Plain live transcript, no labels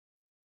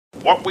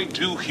What we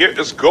do here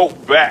is go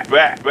back.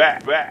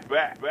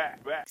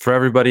 For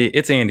everybody,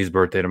 it's Andy's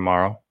birthday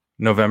tomorrow,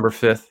 November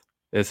 5th.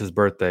 It's his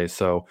birthday,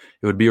 so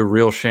it would be a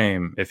real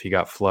shame if he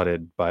got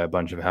flooded by a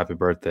bunch of happy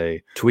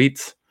birthday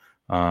tweets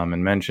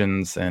and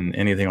mentions and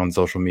anything on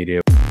social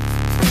media.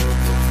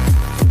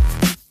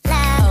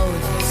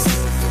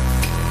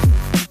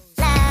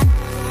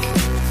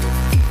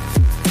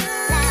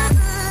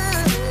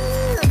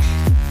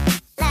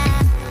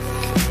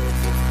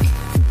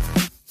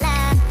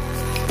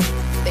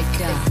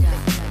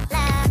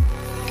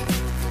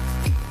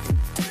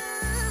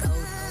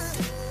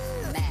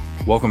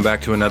 Welcome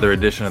back to another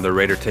edition of the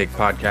Raider Take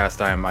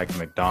podcast. I am Mike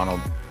McDonald.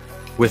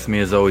 With me,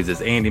 as always,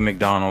 is Andy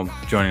McDonald.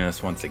 Joining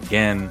us once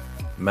again,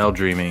 Mel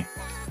Dreamy.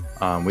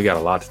 We got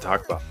a lot to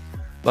talk about.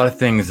 A lot of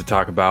things to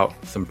talk about.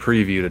 Some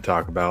preview to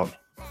talk about.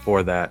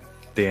 For that,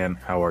 Dan,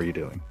 how are you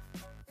doing?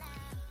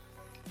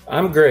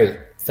 I'm great.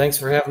 Thanks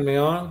for having me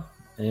on.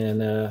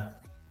 And,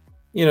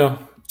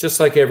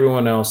 just like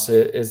everyone else,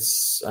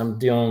 I'm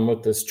dealing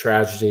with this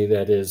tragedy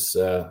that is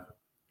the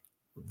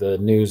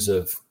news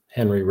of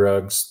Henry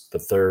Ruggs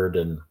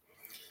III, and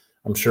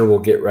I'm sure we'll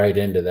get right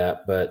into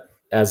that. But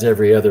as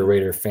every other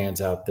Raider fans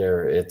out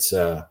there, it's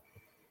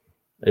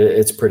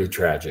pretty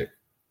tragic.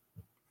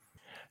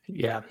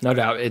 Yeah, no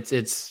doubt.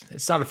 It's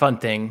not a fun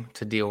thing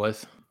to deal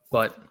with,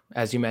 but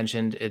as you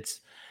mentioned, it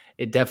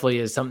definitely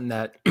is something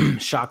that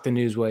shocked the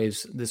news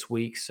waves this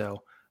week.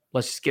 So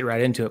let's just get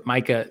right into it.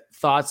 Micah,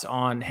 thoughts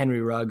on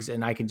Henry Ruggs,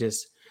 and I can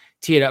just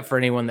tee it up for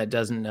anyone that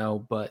doesn't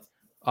know, but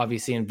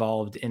obviously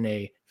involved in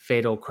a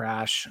fatal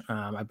crash.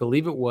 I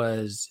believe it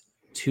was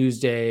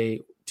Tuesday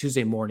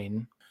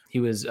morning. He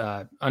was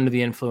under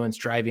the influence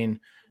driving,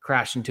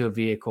 crashed into a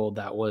vehicle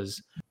that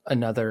was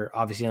another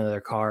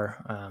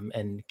car,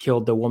 and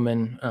killed the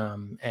woman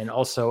and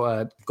also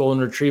a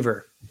golden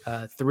retriever,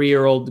 a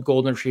 3-year-old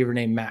golden retriever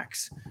named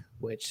Max,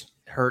 which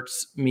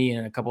hurts me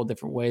in a couple of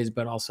different ways,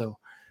 but also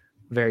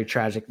very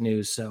tragic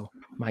news. So,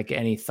 Mike,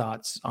 any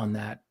thoughts on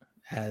that?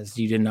 As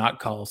you did not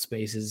call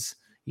spaces,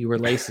 you were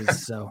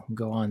laces. So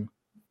go on.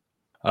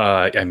 You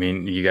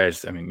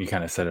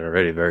kind of said it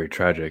already. Very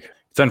tragic.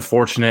 It's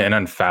unfortunate and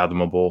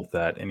unfathomable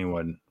that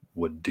anyone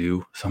would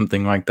do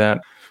something like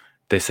that.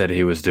 They said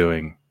he was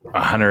doing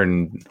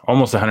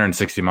almost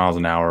 160 miles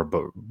an hour,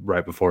 but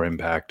right before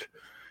impact,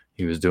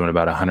 he was doing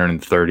about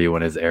 130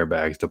 when his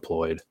airbags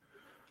deployed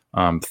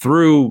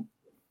through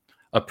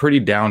a pretty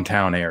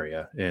downtown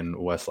area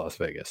in West Las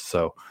Vegas.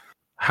 So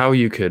how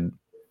you could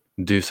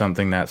do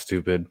something that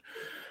stupid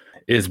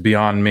is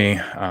beyond me.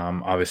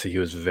 Obviously, he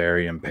was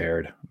very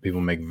impaired.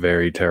 People make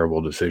very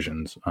terrible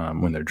decisions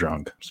when they're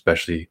drunk,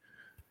 especially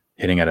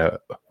hitting at a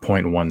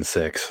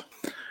 0.16.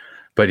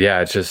 But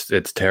yeah,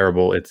 it's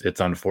terrible.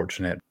 It's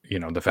unfortunate.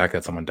 The fact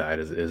that someone died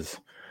is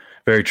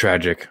very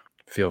tragic.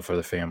 Feel for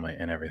the family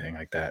and everything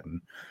like that.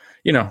 And,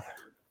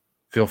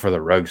 feel for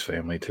the Ruggs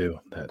family too,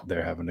 that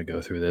they're having to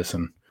go through this.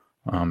 And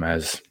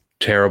as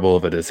terrible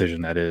of a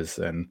decision that is,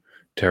 and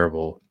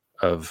terrible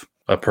of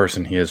a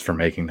person he is for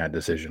making that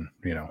decision.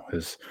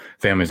 His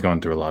family's going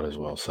through a lot as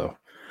well. So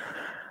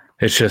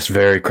it's just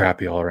very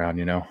crappy all around,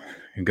 you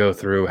go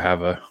through,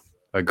 have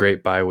a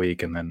great bye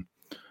week, and then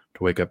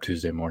to wake up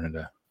Tuesday morning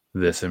to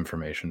this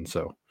information.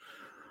 So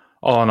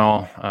all in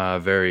all,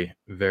 very,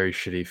 very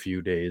shitty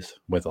few days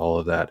with all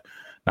of that,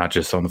 not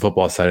just on the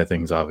football side of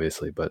things,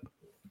 obviously, but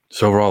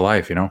just overall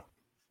life,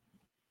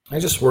 I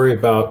just worry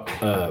about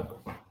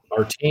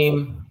our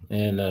team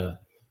and,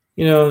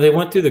 they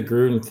went through the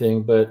Gruden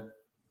thing, but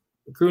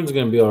Gruden's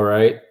going to be all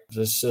right.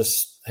 It's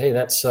just, hey,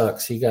 that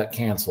sucks. He got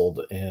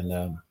canceled,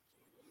 and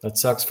that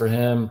sucks for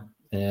him,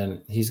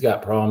 and he's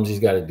got problems. He's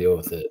got to deal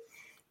with it.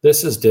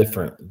 This is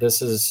different.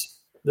 This is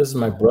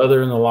my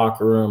brother in the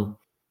locker room.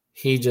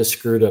 He just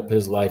screwed up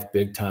his life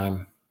big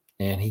time,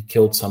 and he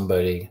killed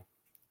somebody,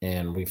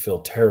 and we feel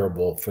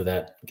terrible for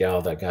that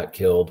gal that got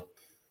killed.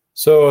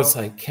 So it's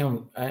like,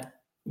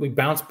 we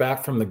bounce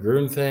back from the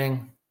Gruden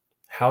thing?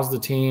 How's the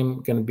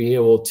team going to be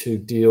able to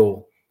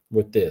deal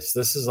with this?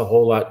 This is a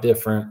whole lot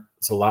different.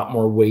 It's a lot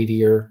more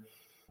weightier.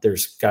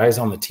 There's guys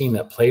on the team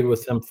that played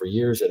with him for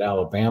years at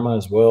Alabama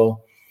as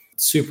well,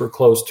 super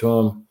close to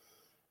him.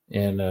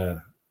 And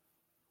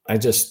I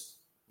just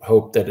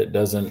hope that it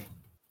doesn't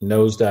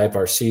nosedive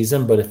our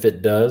season. But if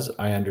it does,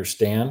 I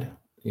understand.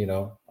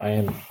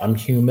 I'm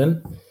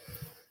human,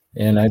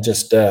 and I'm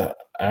just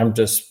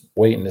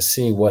waiting to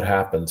see what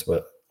happens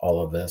with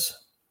all of this.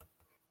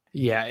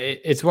 Yeah,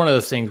 it's one of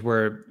those things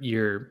where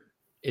you're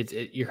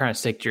kind of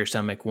sick to your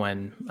stomach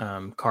when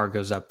Carr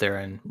goes up there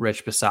and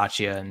Rich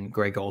Bisaccia and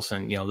Greg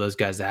Olson, those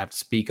guys that have to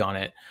speak on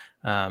it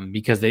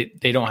because they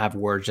don't have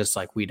words just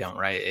like we don't,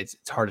 right? It's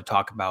hard to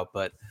talk about,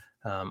 but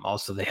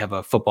also they have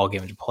a football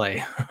game to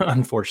play,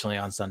 unfortunately,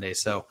 on Sunday.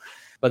 So,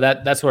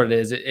 but that's what it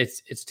is.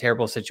 It's a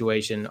terrible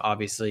situation.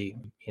 Obviously,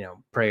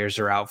 prayers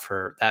are out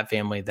for that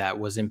family that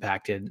was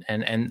impacted,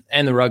 and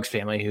the Ruggs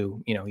family,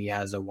 who he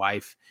has a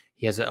wife.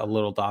 He has a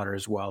little daughter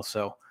as well.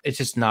 So it's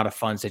just not a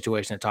fun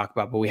situation to talk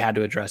about, but we had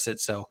to address it.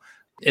 So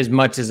as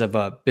much as of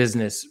a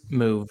business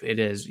move it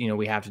is,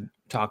 we have to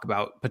talk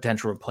about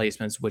potential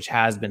replacements, which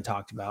has been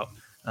talked about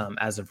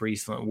as of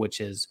recent,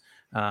 which is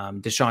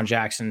Deshaun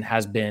Jackson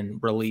has been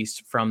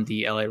released from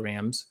the LA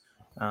Rams.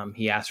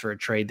 He asked for a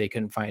trade. They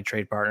couldn't find a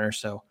trade partner.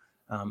 So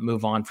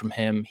move on from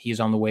him. He's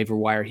on the waiver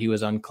wire. He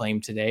was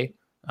unclaimed today,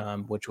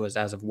 which was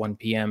as of 1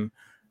 p.m.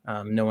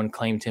 No one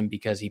claimed him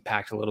because he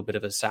packed a little bit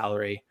of a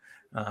salary.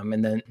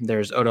 And then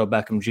there's Odell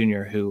Beckham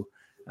Jr., who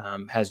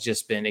has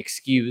just been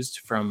excused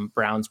from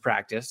Browns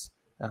practice,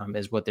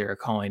 is what they're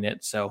calling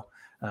it. So,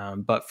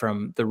 but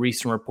from the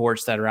recent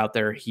reports that are out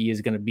there, he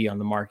is going to be on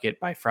the market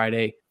by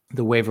Friday.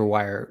 The waiver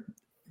wire,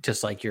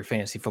 just like your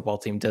fantasy football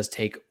team, does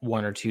take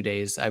 1 or 2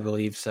 days, I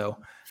believe. So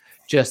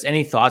just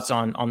any thoughts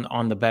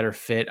on the better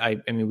fit? I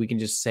mean, we can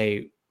just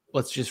say,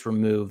 let's just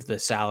remove the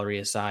salary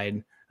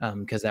aside,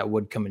 because that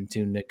would come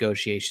into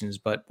negotiations.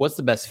 But what's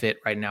the best fit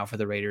right now for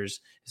the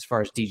Raiders as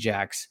far as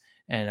Djax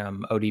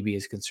and ODB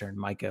is concerned?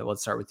 Micah,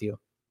 let's start with you.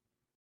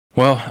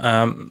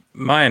 Well,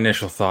 my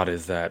initial thought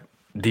is that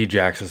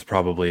Djax is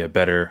probably a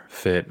better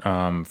fit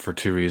for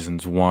 2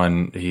 reasons.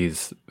 One,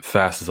 he's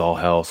fast as all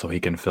hell, so he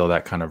can fill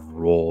that kind of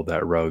role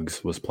that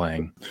Ruggs was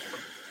playing.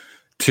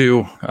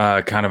 2,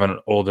 kind of an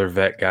older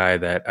vet guy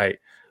that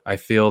I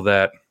feel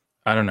that,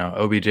 I don't know,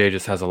 OBJ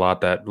just has a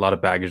lot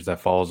of baggage that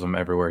follows him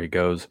everywhere he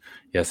goes.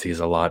 Yes, he's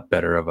a lot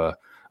better of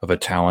a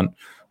talent,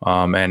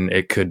 and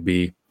it could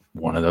be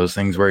one of those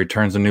things where he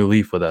turns a new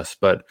leaf with us.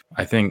 But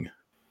I think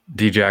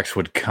Djax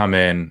would come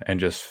in and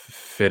just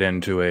fit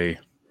into a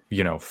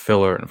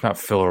filler, not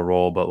filler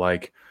role, but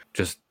like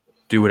just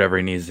do whatever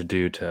he needs to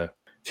do to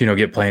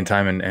get playing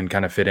time and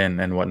kind of fit in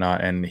and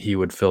whatnot. And he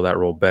would fill that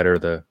role better,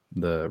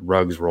 the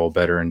Ruggs role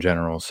better in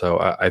general. So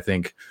I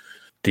think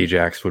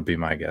Djax would be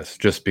my guess,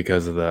 just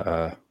because of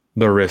the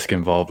risk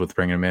involved with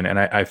bringing him in. And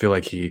I feel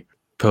like he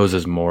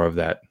poses more of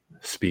that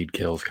speed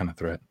kills kind of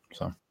threat.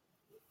 So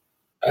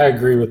I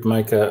agree with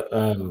Micah.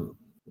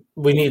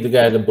 We need the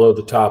guy to blow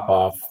the top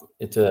off,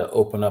 to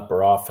open up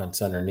our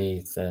offense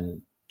underneath,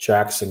 and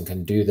Jackson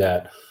can do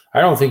that.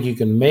 I don't think you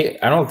can make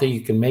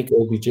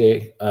OBJ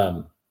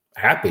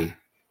happy.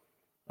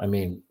 I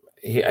mean,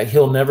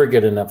 he'll never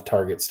get enough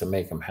targets to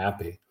make him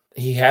happy.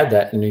 He had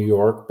that in New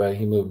York, but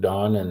he moved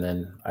on, and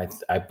then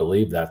I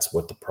believe that's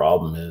what the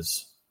problem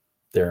is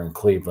there in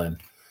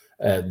Cleveland.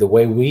 The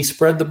way we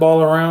spread the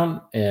ball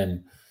around,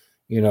 and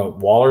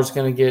Waller's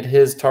going to get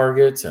his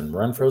targets, and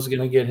Renfro's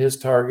going to get his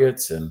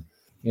targets, and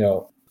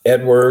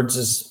Edwards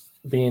is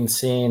being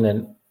seen,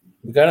 and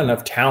we've got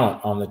enough talent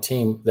on the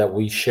team that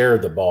we share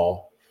the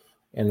ball,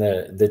 and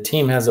the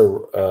team has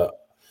a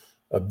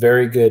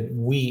very good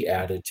we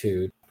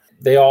attitude.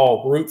 They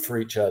all root for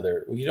each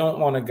other. You don't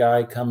want a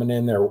guy coming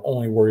in there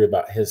only worried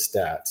about his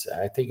stats.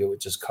 I think it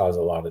would just cause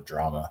a lot of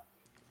drama.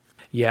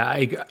 Yeah,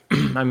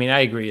 I mean,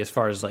 I agree as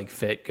far as like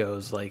fit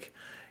goes. Like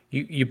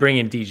you bring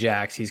in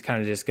Djax, he's kind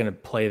of just going to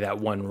play that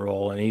one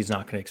role, and he's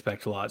not going to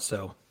expect a lot.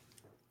 So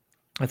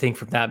I think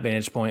from that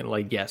vantage point,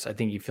 like, yes, I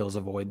think he fills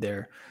a void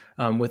there.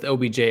 With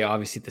OBJ,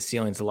 obviously the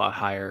ceiling's a lot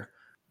higher,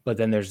 but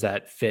then there's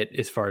that fit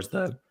as far as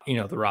the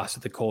roster,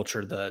 the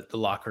culture, the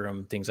locker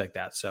room, things like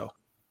that. So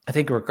I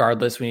think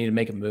regardless, we need to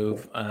make a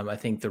move. I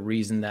think the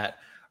reason that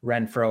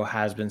Renfro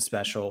has been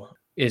special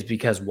is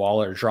because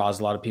Waller draws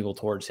a lot of people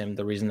towards him.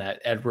 The reason that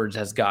Edwards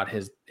has got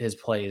his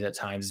plays at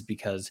times is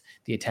because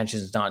the attention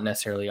is not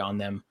necessarily on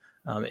them.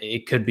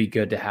 It could be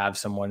good to have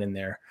someone in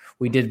there.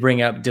 We did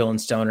bring up Dylan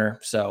Stoner,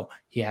 so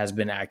he has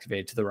been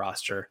activated to the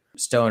roster.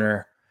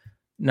 Stoner,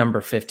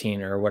 number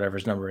 15 or whatever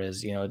his number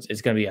is,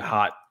 it's going to be a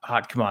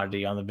hot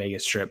commodity on the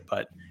Vegas Strip.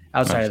 But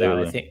outside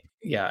Absolutely. of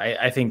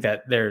that, I think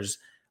that there's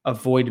a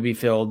void to be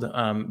filled.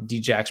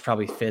 Djax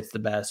probably fits the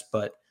best,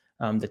 but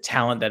the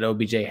talent that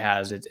OBJ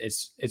has,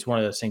 it's one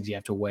of those things you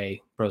have to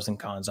weigh pros and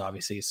cons,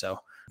 obviously. So,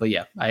 but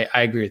yeah, I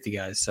agree with you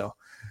guys. So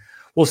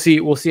we'll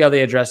see how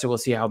they address it. We'll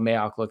see how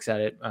Mayock looks at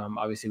it.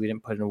 Obviously, we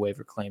didn't put in a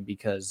waiver claim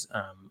because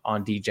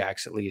on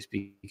Djax at least,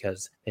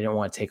 because they didn't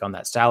want to take on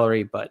that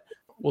salary. But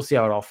we'll see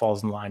how it all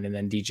falls in line. And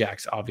then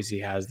Djax obviously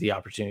has the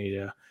opportunity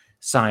to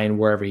sign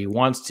wherever he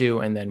wants to.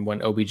 And then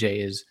when OBJ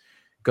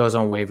goes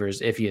on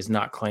waivers, if he is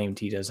not claimed,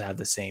 he does have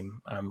the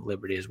same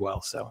liberty as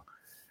well. So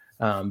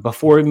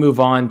before we move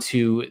on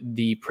to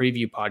the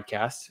preview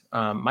podcast,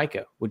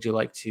 Micah, would you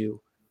like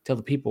to tell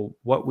the people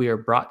what we are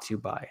brought to you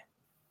by?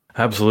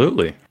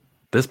 Absolutely.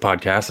 This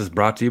podcast is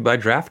brought to you by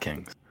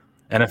DraftKings.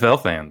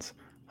 NFL fans,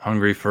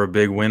 hungry for a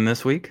big win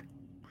this week?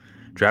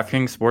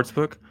 DraftKings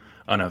Sportsbook,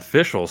 an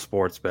official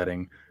sports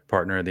betting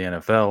partner of the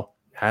NFL,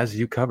 has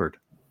you covered.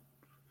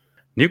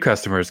 New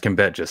customers can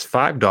bet just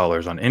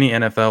 $5 on any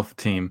NFL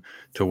team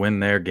to win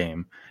their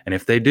game. And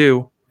if they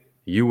do,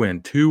 you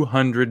win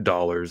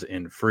 $200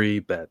 in free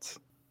bets.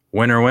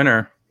 Winner,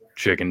 winner,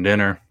 chicken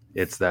dinner.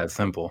 It's that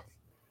simple.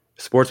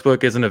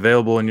 Sportsbook isn't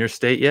available in your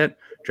state yet.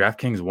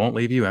 DraftKings won't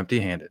leave you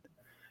empty-handed.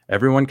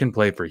 Everyone can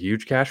play for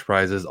huge cash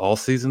prizes all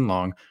season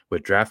long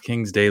with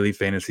DraftKings Daily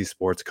Fantasy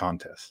Sports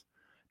Contests.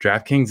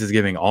 DraftKings is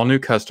giving all new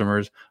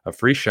customers a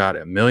free shot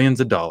at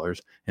millions of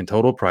dollars in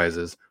total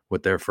prizes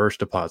with their first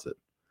deposit.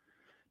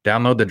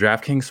 Download the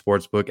DraftKings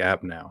Sportsbook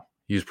app now.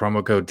 Use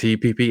promo code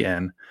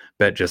TPPN,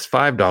 bet just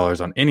 $5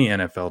 on any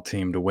NFL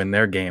team to win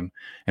their game,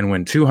 and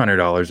win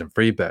 $200 in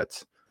free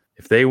bets.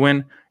 If they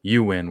win,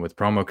 you win with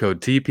promo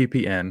code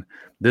TPPN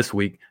this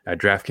week at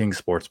DraftKings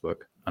Sportsbook,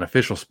 an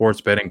official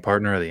sports betting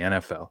partner of the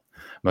NFL.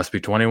 Must be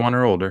 21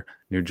 or older,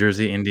 New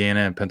Jersey,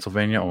 Indiana, and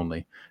Pennsylvania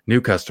only. New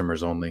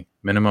customers only.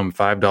 Minimum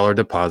 $5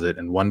 deposit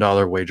and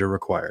 $1 wager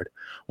required.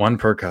 One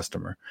per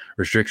customer.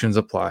 Restrictions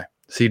apply.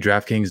 See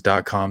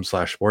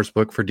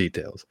DraftKings.com/sportsbook for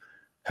details.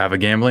 Have a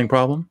gambling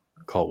problem?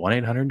 Call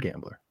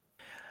 1-800-GAMBLER.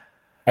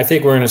 I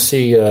think we're going to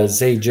see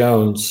Zay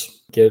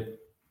Jones get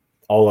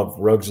all of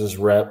Ruggs'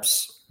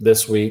 reps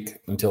this week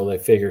until they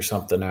figure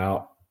something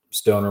out.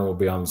 Stoner will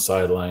be on the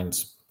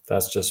sidelines.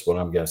 That's just what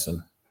I'm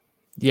guessing.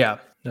 Yeah,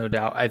 no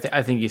doubt.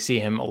 I think you see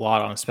him a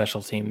lot on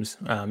special teams,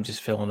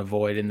 just filling a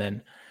void. And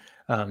then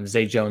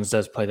Zay Jones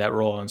does play that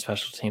role on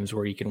special teams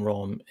where you can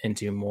roll him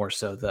into more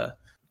so the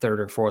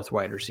third or fourth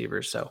wide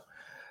receivers. So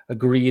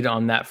agreed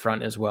on that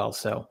front as well.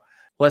 So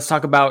let's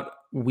talk about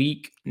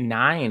week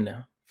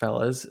 9,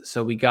 fellas.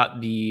 So we got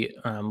the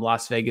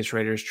Las Vegas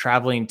Raiders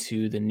traveling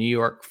to the New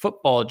York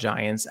Football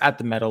Giants at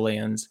the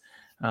Meadowlands.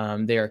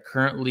 They are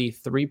currently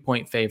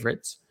 3-point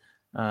favorites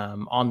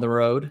on the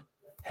road,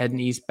 heading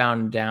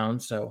eastbound down.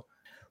 So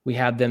we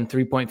have them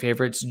 3-point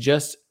favorites.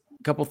 Just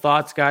a couple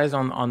thoughts, guys,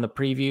 on the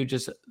preview.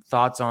 Just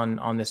thoughts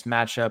on this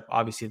matchup.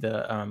 Obviously,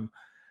 the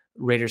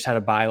Raiders had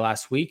a bye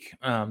last week.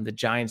 The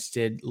Giants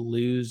did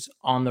lose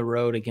on the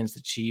road against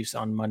the Chiefs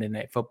on Monday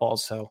Night Football.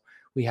 So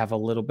we have a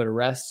little bit of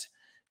rest.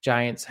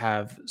 Giants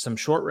have some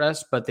short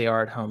rest, but they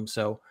are at home.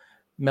 So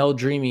Mel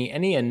Dreamy,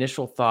 any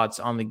initial thoughts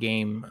on the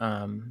game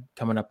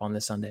coming up on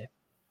this Sunday?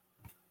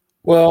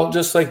 Well,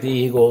 just like the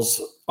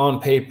Eagles,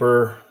 on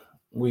paper,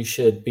 we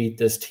should beat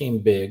this team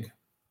big.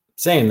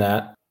 Saying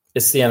that,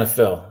 it's the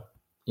NFL.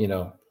 You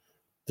know,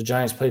 the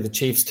Giants play the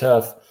Chiefs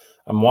tough.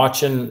 I'm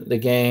watching the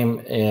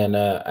game, and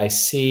I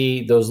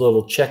see those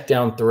little check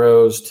down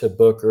throws to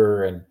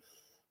Booker and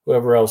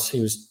whoever else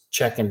he was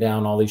checking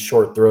down, all these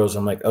short throws.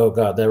 I'm like, oh,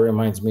 God, that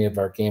reminds me of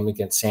our game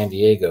against San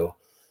Diego.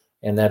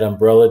 And that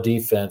umbrella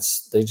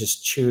defense, they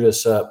just chewed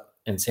us up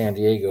in San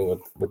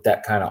Diego with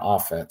that kind of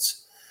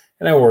offense.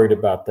 And I worried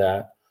about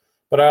that.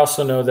 But I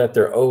also know that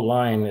their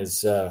O-line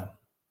is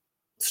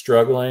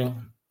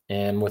struggling.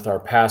 And with our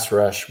pass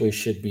rush, we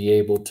should be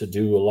able to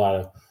do a lot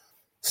of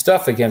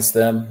stuff against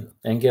them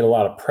and get a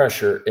lot of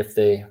pressure if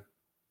they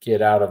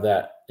get out of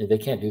that. They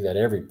can't do that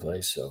every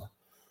play. So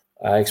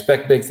I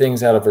expect big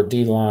things out of our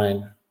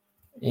D-line.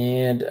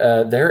 And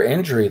their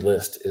injury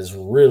list is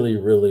really,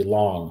 really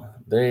long.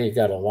 They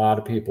got a lot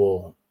of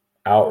people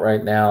out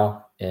right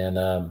now. And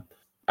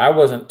I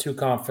wasn't too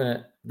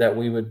confident that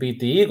we would beat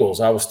the Eagles.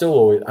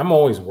 I'm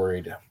always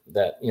worried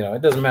that,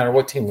 it doesn't matter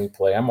what team we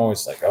play. I'm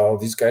always like, oh,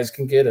 these guys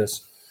can get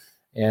us.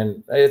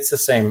 And it's the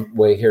same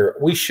way here.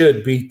 We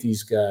should beat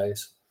these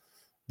guys.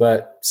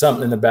 But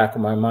something in the back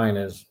of my mind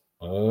is,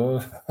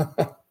 oh,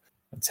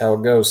 that's how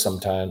it goes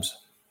sometimes.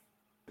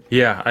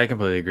 Yeah, I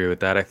completely agree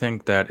with that. I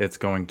think that it's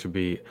going to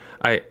be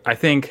I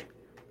think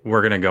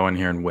we're going to go in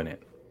here and win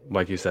it.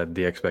 Like you said,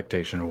 the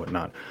expectation and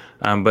whatnot.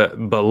 But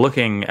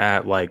looking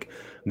at like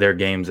their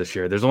games this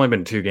year, there's only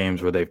been 2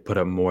 games where they've put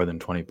up more than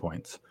 20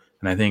 points.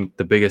 And I think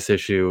the biggest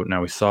issue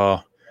now I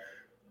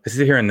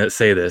sit here and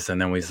say this,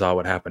 and then we saw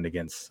what happened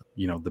against,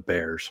 the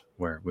Bears,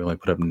 where we only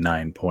put up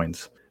 9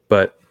 points.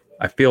 But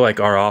I feel like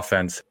our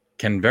offense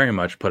can very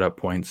much put up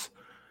points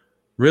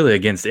really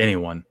against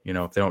anyone,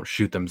 if they don't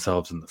shoot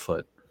themselves in the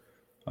foot.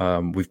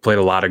 We've played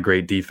a lot of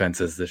great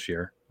defenses this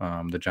year.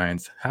 The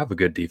Giants have a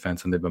good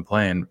defense, and they've been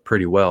playing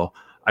pretty well.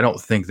 I don't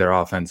think their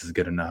offense is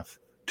good enough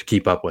to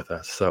keep up with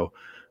us. So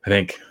I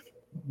think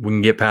we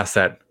can get past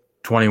that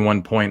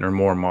 21 point or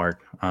more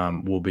mark.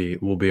 We'll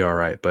be all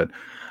right. But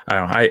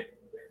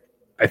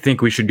I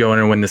think we should go in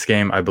and win this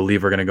game. I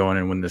believe we're going to go in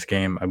and win this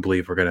game. I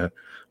believe we're going to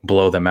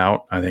blow them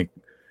out. I think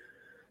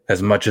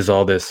as much as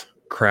all this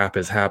crap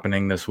is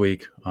happening this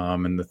week,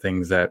 and the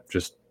things that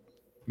just,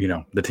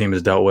 the team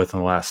has dealt with in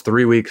the last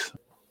 3 weeks,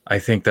 I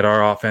think that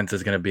our offense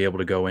is going to be able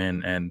to go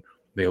in and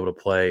be able to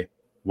play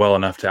well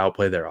enough to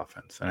outplay their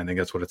offense. And I think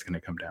that's what it's going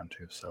to come down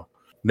to. So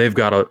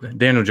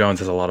Daniel Jones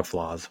has a lot of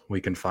flaws. We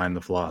can find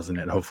the flaws in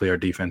it. Hopefully our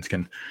defense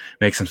can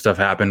make some stuff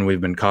happen.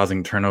 We've been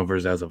causing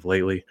turnovers as of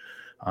lately.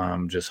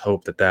 Just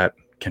hope that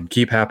can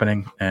keep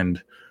happening.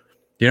 And,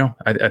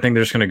 I think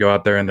they're just going to go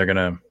out there and they're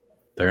going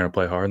to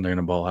play hard and they're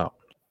going to ball out.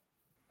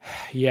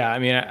 Yeah. I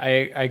mean,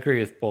 I agree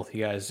with both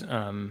you guys.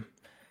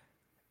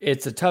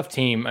 It's a tough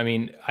team. I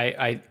mean,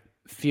 I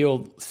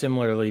feel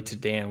similarly to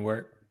Dan,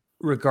 where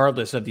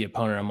regardless of the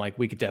opponent, I'm like,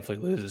 we could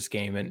definitely lose this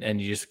game. And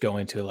you just go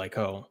into like,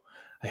 oh,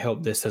 I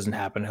hope this doesn't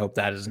happen. I hope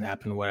that doesn't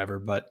happen, whatever.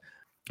 But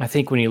I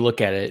think when you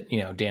look at it,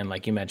 Dan,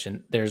 like you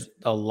mentioned, there's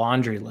a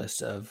laundry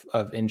list of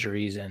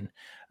injuries and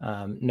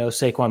no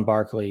Saquon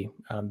Barkley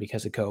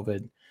because of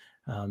COVID.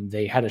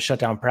 They had to shut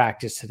down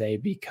practice today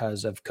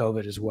because of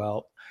COVID as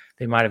well.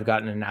 They might have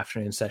gotten an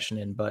afternoon session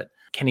in, but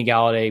Kenny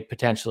Galladay,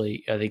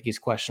 potentially, I think he's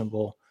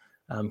questionable.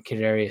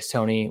 Kadarius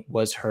Toney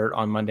was hurt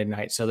on Monday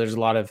night. So there's a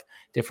lot of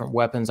different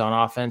weapons on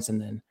offense. And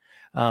then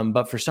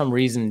But for some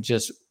reason,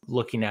 just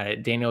looking at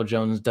it, Daniel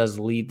Jones does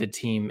lead the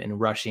team in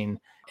rushing.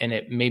 And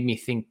it made me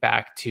think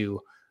back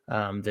to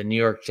the New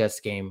York Jets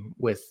game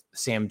with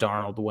Sam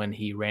Darnold when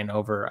he ran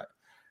over.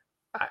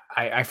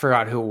 I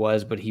forgot who it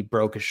was, but he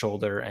broke his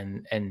shoulder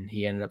and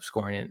he ended up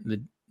scoring it.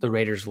 The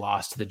Raiders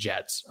lost to the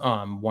Jets.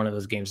 One of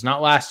those games,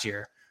 not last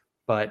year,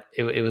 but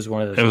it was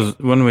one of those. It was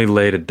when we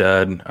laid a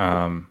dud.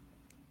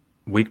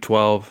 Week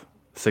 12,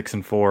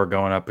 6-4,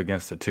 going up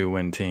against a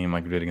 2-win team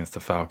like we did against the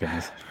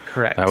Falcons.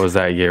 Correct. That was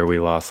that year we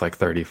lost like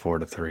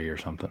 34-3 or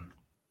something.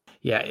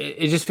 Yeah,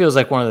 it just feels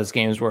like one of those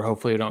games where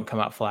hopefully we don't come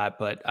out flat.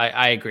 But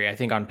I agree. I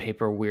think on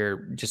paper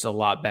we're just a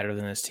lot better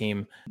than this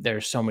team.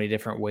 There's so many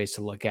different ways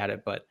to look at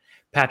it. But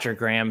Patrick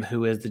Graham,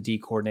 who is the D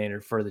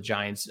coordinator for the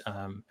Giants,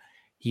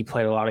 he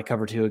played a lot of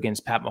cover 2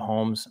 against Pat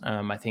Mahomes.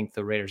 I think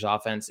the Raiders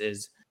offense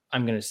is,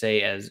 I'm going to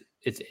say, as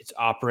it's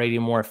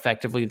operating more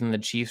effectively than the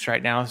Chiefs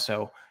right now.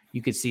 So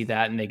you could see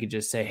that, and they could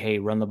just say, hey,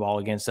 run the ball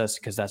against us,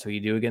 because that's what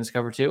you do against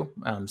cover 2.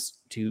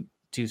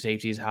 Two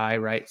safeties high,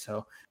 right?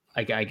 So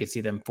I could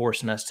see them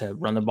forcing us to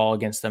run the ball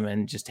against them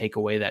and just take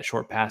away that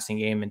short passing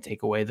game and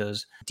take away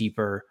those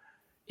deeper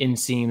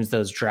inseams,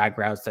 those drag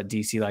routes that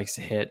DC likes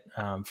to hit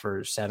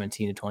for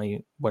 17 to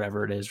 20,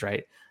 whatever it is,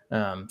 right?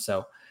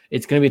 So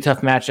it's going to be a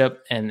tough matchup,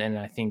 and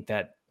I think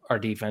that our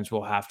defense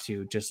will have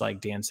to, just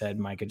like Dan said,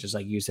 Micah, just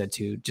like you said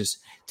too, just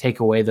take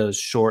away those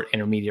short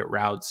intermediate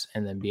routes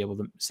and then be able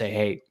to say,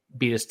 hey,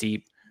 beat us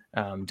deep.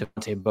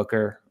 Devontae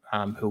Booker,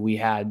 who we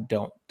had,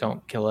 don't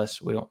kill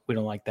us. We don't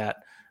like that.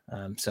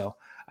 So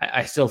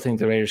I still think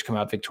the Raiders come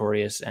out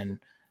victorious, and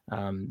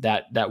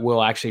that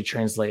will actually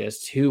translate us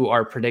to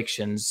our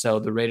predictions. So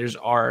the Raiders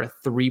are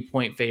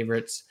 3-point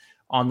favorites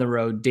on the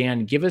road.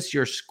 Dan, give us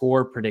your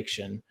score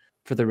prediction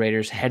for the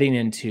Raiders heading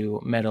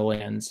into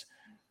Meadowlands.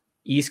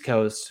 East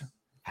Coast,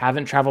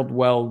 haven't traveled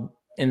well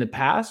in the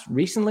past.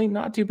 Recently,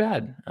 not too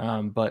bad.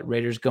 But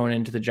Raiders going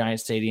into the Giant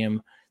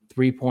Stadium,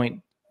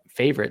 3-point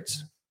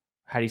favorites.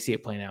 How do you see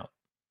it playing out?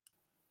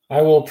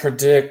 I will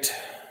predict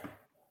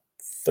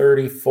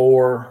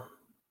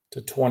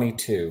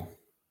 34-22.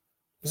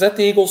 Is that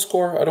the Eagles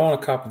score? I don't want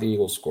to copy the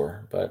Eagles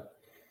score, but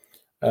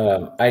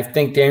I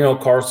think Daniel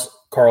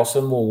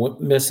Carlson will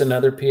miss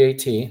another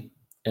PAT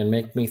and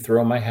make me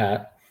throw my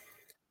hat.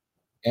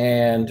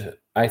 And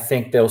I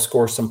think they'll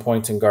score some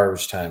points in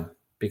garbage time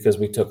because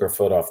we took our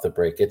foot off the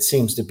brake. It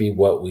seems to be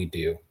what we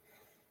do.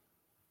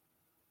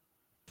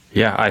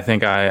 Yeah, I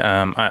think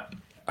I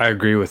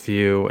agree with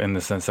you in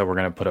the sense that we're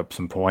going to put up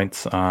some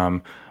points.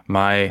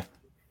 My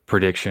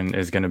prediction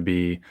is going to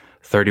be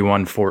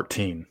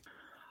 31-14.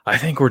 I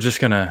think we're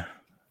going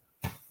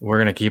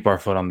to keep our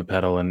foot on the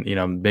pedal,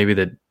 and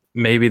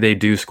maybe they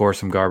do score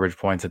some garbage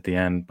points at the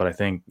end, but I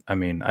think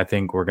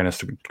we're going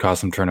to cause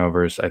some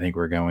turnovers. I think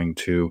we're going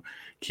to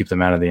keep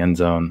them out of the end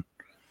zone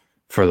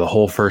for the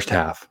whole first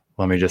half.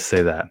 Let me just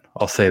say that.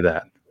 I'll say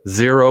that.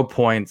 0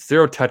 points,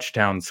 0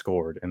 touchdowns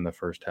scored in the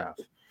first half.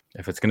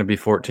 If it's going to be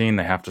 14,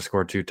 they have to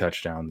score 2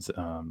 touchdowns.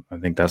 I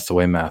think that's the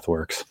way math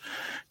works.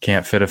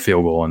 Can't fit a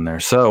field goal in there.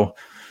 So,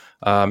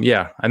 I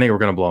think we're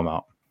going to blow them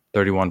out.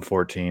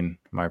 31-14,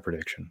 my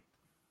prediction.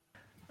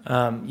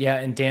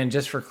 And Dan,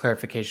 just for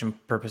clarification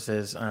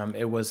purposes,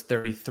 it was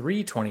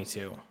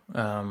 33-22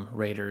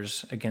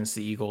 Raiders against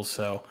the Eagles,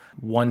 so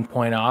 1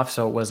 point off,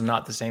 so it was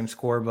not the same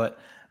score, but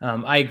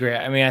I agree.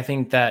 I mean, I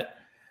think that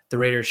the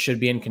Raiders should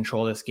be in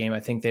control of this game. I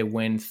think they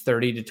win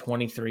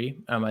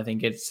 30-23. I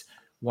think it's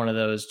one of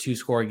those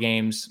 2-score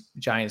games,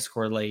 Giants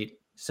score late,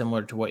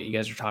 similar to what you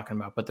guys are talking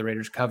about, but the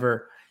Raiders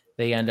cover.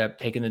 They end up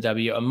taking the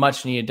W, a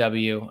much-needed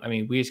W. I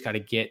mean, we just got to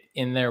get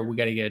in there. We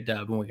got to get a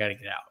dub, and we got to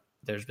get out.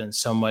 There's been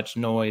so much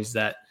noise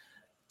that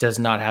does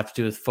not have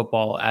to do with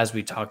football, as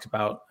we talked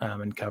about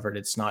and covered.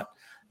 It's not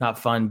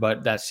fun,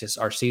 but that's just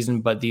our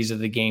season. But these are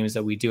the games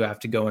that we do have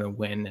to go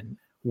in and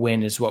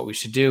win is what we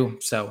should do.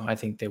 So I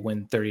think they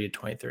win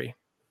 30-23.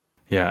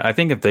 Yeah, I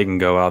think if they can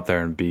go out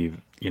there and be,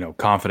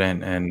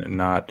 confident and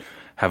not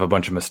have a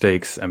bunch of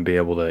mistakes and be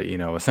able to,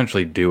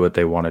 essentially do what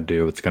they want to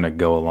do, it's going to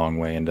go a long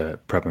way into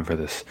prepping for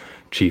this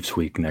Chiefs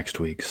week next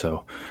week.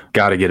 So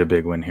got to get a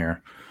big win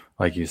here.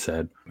 Like you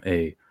said,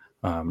 a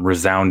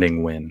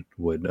resounding win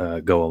would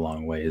go a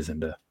long ways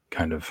into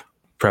kind of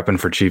prepping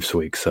for Chiefs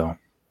week. So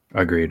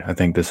agreed. I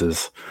think this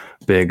is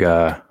big.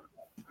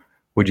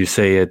 Would you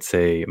say it's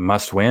a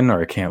must win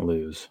or a can't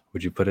lose?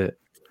 Would you put it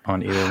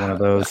on either one of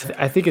those?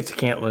 I think it's a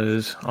can't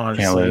lose,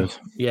 honestly. Can't lose.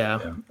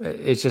 Yeah.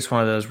 It's just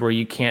one of those where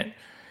you can't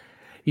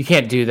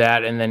do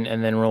that and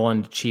then roll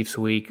into Chiefs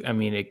week. I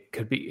mean, it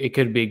could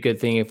be a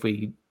good thing if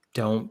we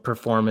don't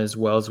perform as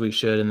well as we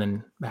should and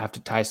then have to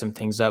tie some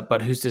things up.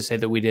 But who's to say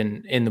that we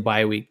didn't in the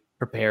bye week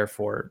prepare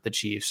for the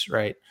Chiefs,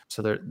 right?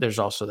 So there's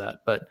also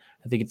that. But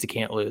I think it's a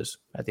can't lose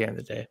at the end of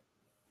the day.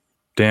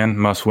 Dan,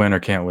 must win or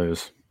can't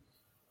lose?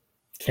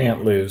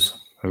 Can't lose.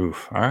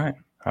 Oof. All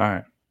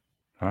right.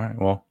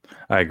 Well,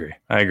 I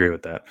agree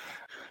with that.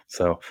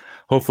 So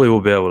hopefully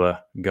we'll be able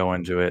to go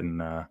into it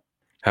and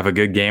have a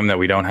good game that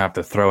we don't have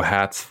to throw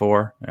hats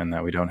for and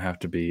that we don't have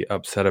to be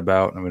upset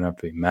about and we don't have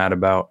to be mad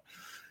about.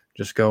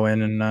 Just go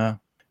in and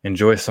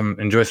enjoy some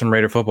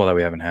Raider football that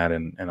we haven't had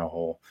in a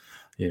whole,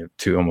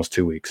 almost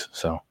 2 weeks.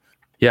 So,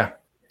 yeah.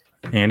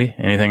 Andy,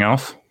 anything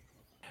else?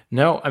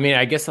 No, I mean,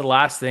 I guess the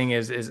last thing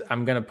is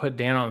I'm going to put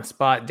Dan on the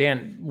spot.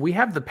 Dan, we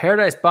have the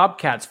Paradise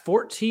Bobcats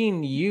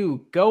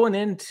 14U going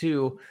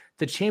into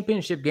the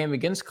championship game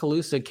against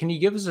Calusa. Can you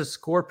give us a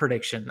score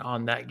prediction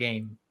on that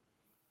game?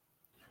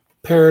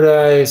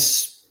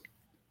 Paradise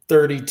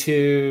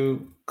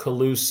 32,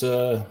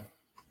 Calusa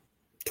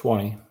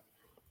 20.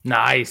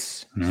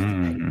 Nice.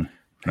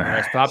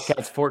 Nice.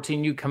 Bobcats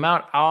 14U come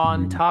out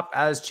on top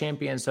as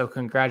champions. So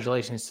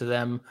congratulations to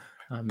them.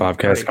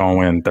 Bobcats going to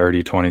win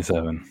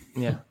 30-27.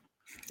 Yeah.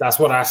 That's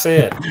what I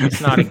said.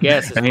 It's not a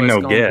guess. It's Ain't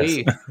no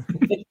guess.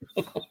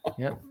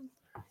 Yep.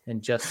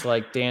 And just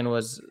like Dan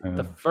was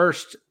the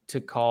first to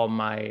call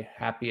my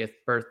happiest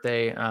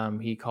birthday,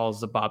 he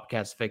calls the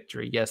Bobcats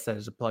victory. Yes, that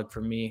is a plug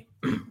for me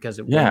because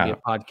it wouldn't be a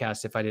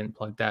podcast if I didn't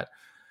plug that.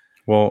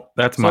 Well,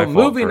 that's my fault.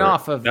 Moving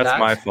off of that's that.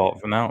 my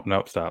fault.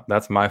 No, stop.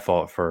 That's my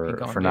fault for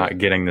not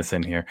getting this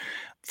in here.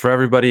 For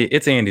everybody,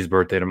 it's Andy's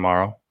birthday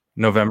tomorrow,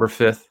 November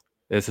 5th.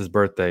 It's his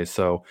birthday,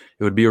 so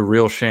it would be a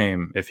real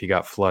shame if he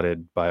got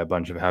flooded by a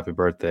bunch of happy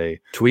birthday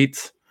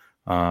tweets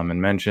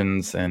and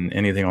mentions and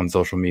anything on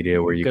social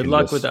media where you can. Good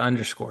luck with the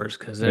underscores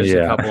because there's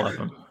a couple of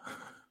them.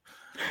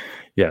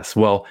 Yes.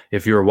 Well,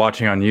 if you're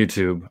watching on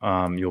YouTube,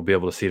 you'll be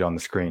able to see it on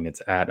the screen.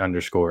 It's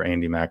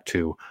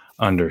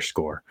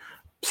 @_AndyMac2_.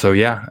 So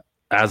yeah,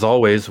 as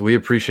always, we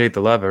appreciate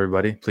the love,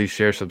 everybody. Please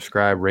share,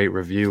 subscribe, rate,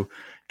 review.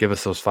 Give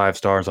us those 5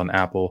 stars on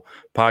Apple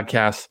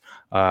Podcasts.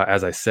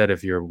 As I said,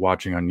 if you're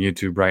watching on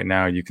YouTube right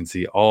now, you can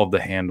see all of the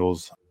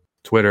handles,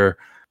 Twitter,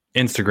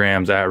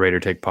 Instagrams @Raider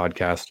Take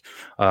Podcast.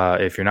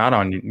 If you're not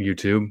on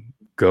YouTube,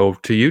 go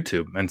to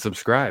YouTube and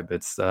subscribe.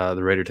 It's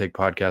the Raider Take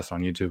Podcast on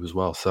YouTube as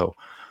well. So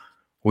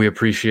we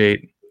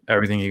appreciate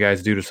everything you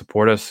guys do to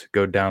support us.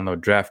 Go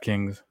download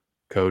DraftKings,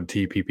 code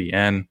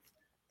TPPN.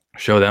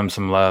 Show them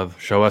some love.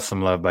 Show us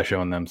some love by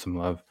showing them some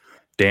love.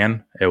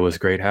 Dan, it was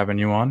great having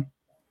you on.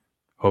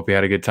 Hope you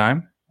had a good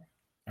time.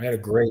 I had a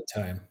great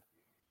time.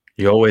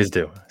 You always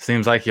do.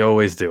 Seems like you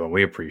always do, and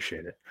we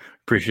appreciate it.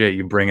 Appreciate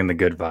you bringing the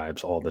good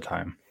vibes all the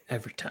time.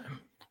 Every time.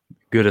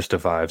 Goodest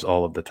of vibes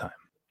all of the time.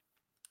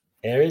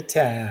 Every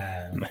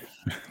time.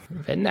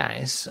 Very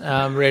nice.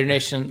 Raider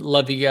Nation,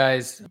 love you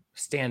guys.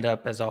 Stand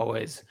up as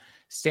always.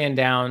 Stand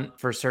down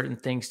for certain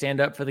things.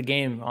 Stand up for the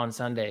game on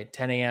Sunday,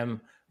 10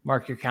 a.m.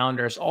 Mark your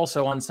calendars.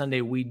 Also on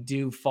Sunday, we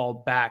do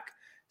fall back.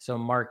 So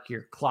mark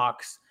your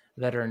clocks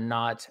that are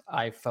not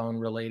iPhone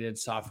related,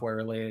 software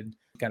related.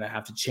 Going to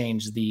have to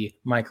change the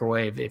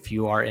microwave if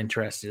you are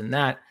interested in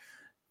that.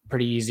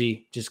 Pretty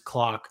easy. Just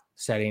clock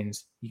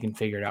settings. You can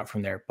figure it out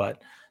from there.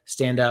 But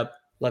stand up.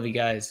 Love you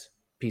guys.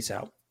 Peace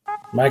out.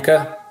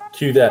 Micah,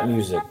 cue that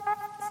music.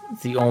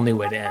 It's the only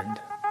way to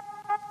end.